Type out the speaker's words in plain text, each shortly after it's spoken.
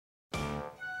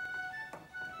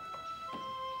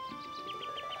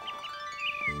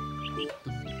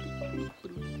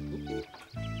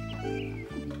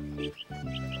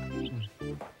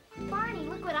Barney,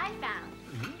 look what I found.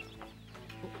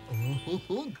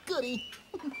 Oh, goody.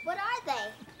 What are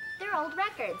they? They're old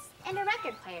records and a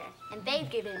record player, and they've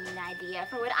given me an idea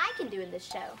for what I can do in this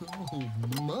show. Oh,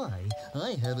 my.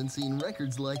 I haven't seen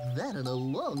records like that in a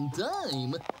long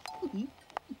time.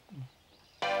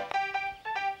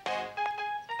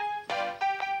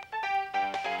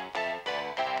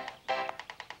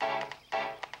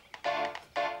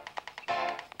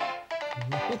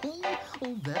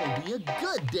 Oh, that'll be a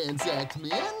good dance act,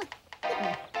 man.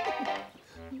 Oh,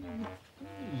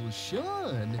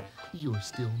 Sean, you're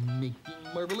still making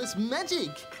marvelous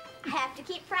magic. I have to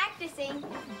keep practicing.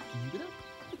 Keep it up.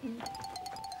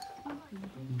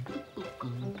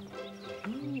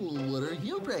 Oh, what are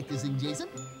you practicing, Jason?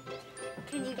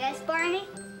 Can you guess, Barney?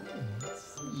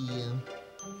 Let's see.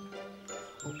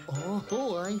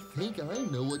 Oh, I think I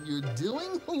know what you're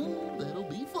doing. Oh, that'll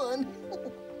be fun.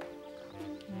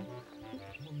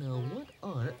 Now, what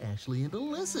are Ashley and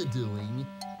Alyssa doing?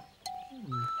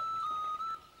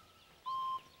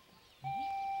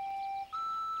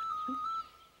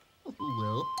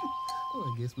 Well,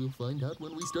 I guess we'll find out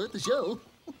when we start the show.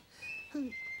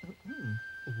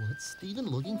 What's Steven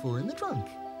looking for in the trunk?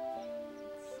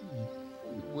 Let's see.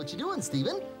 What you doing,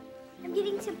 Steven? I'm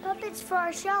getting some puppets for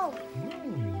our show.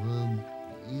 Oh,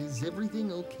 is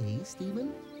everything okay,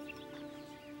 Steven?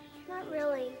 Not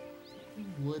really.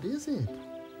 What is it?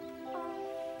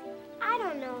 I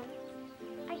don't know.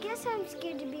 I guess I'm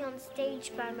scared to be on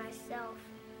stage by myself.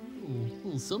 Oh,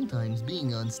 well, sometimes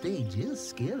being on stage is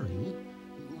scary.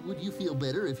 Would you feel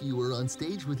better if you were on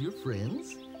stage with your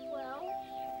friends? Well,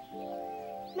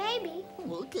 maybe.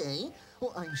 Okay.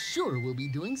 Well, I'm sure we'll be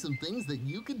doing some things that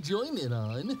you could join in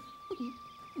on.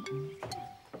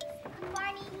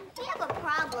 Barney, we have a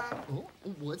problem. Oh,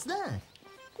 what's that?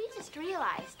 We just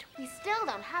realized we still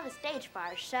don't have a stage for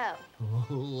our show.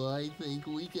 Oh, I think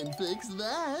we can fix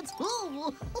that.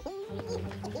 Oh,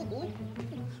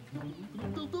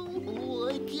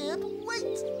 I can't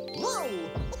wait. Whoa!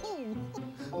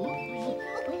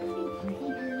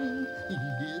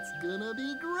 It's gonna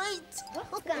be great.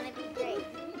 What's gonna be great?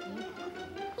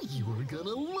 You're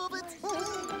gonna love it.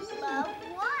 Love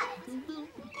what?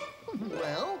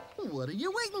 Well, what are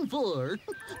you waiting for?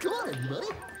 Come on, everybody.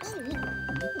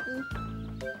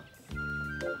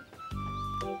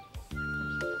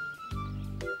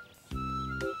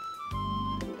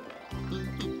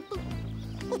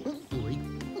 Boy.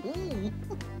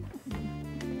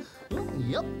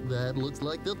 Yep, that looks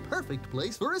like the perfect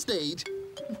place for a stage.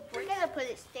 We're gonna put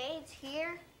a stage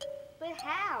here. But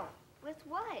how? With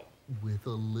what? With a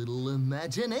little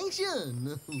imagination.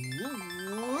 What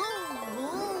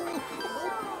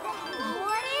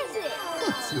is it?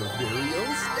 It's your very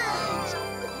own stage.